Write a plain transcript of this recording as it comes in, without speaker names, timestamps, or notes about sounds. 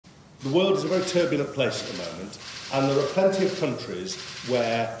The world is a very turbulent place at the moment, and there are plenty of countries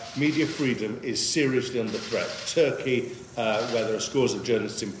where media freedom is seriously under threat. Turkey, where there are scores of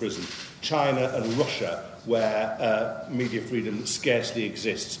journalists in prison. China and Russia, where media freedom scarcely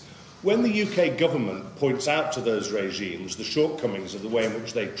exists. When the UK government points out to those regimes the shortcomings of the way in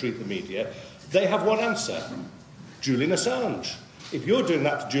which they treat the media, they have one answer: Julian Assange. If you're doing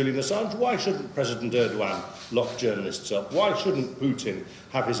that to Julian Assange, why shouldn't President Erdogan lock journalists up? Why shouldn't Putin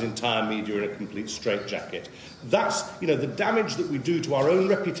have his entire media in a complete straitjacket? That's, the damage that we do to our own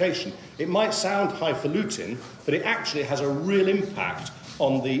reputation. It might sound highfalutin, but it actually has a real impact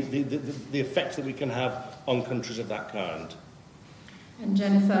on the effect that we can have on countries of that kind. And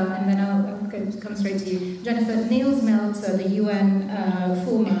Jennifer, and then I'm going to come straight to you. Jennifer, Niels Melzer, the UN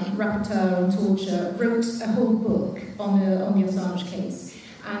former rapporteur on torture, wrote a whole book on the Assange case.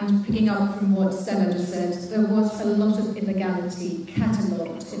 And picking up from what Stella just said, there was a lot of illegality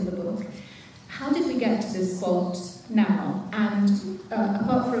catalogued in the book. How did we get to this spot now? And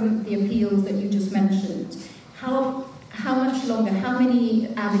apart from the appeals that you just mentioned, how much longer, how many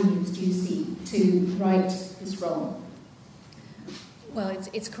avenues do you see to right this wrong? Well,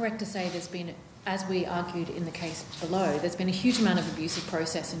 it's correct to say there's been, as we argued in the case below, there's been a huge amount of abusive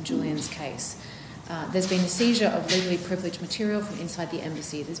process in Julian's case. There's been the seizure of legally privileged material from inside the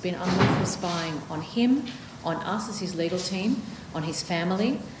embassy. There's been unlawful spying on him, on us as his legal team, on his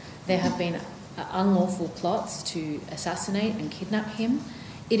family. There have been unlawful plots to assassinate and kidnap him.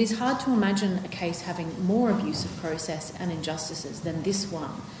 It is hard to imagine a case having more abusive process and injustices than this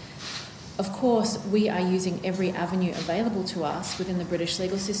one. Of course, we are using every avenue available to us within the British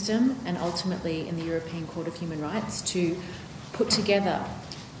legal system and ultimately in the European Court of Human Rights to put together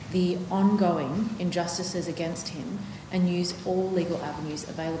the ongoing injustices against him and use all legal avenues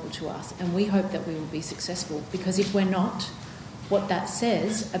available to us. And we hope that we will be successful, because if we're not, what that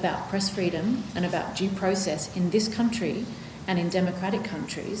says about press freedom and about due process in this country and in democratic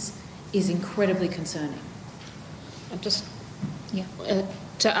countries is incredibly concerning.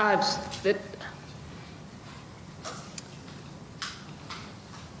 To add that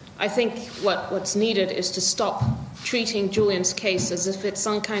I think what's needed is to stop treating Julian's case as if it's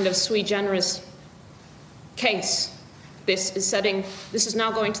some kind of sui generis case. This is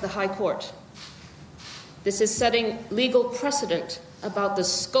now going to the High Court. This is setting legal precedent about the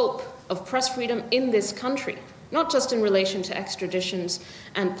scope of press freedom in this country, not just in relation to extraditions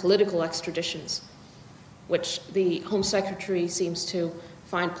and political extraditions, which the Home Secretary seems to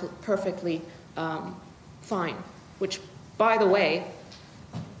find perfectly fine, which, by the way,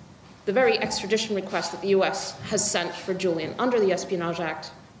 the very extradition request that the US has sent for Julian under the Espionage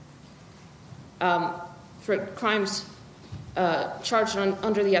Act for crimes charged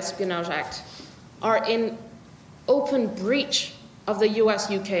under the Espionage Act are in open breach of the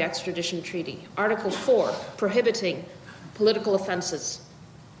US-UK extradition treaty. Article 4, prohibiting political offences,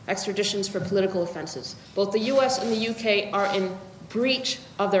 extraditions for political offences. Both the US and the UK are in breach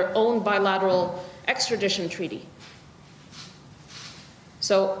of their own bilateral extradition treaty.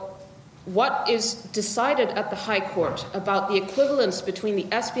 So what is decided at the High Court about the equivalence between the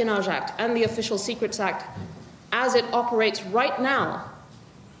Espionage Act and the Official Secrets Act as it operates right now,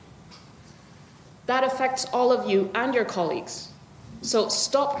 that affects all of you and your colleagues. So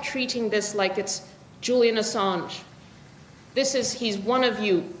stop treating this like it's Julian Assange. He's one of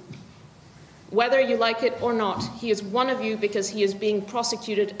you. Whether you like it or not, he is one of you because he is being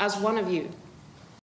prosecuted as one of you.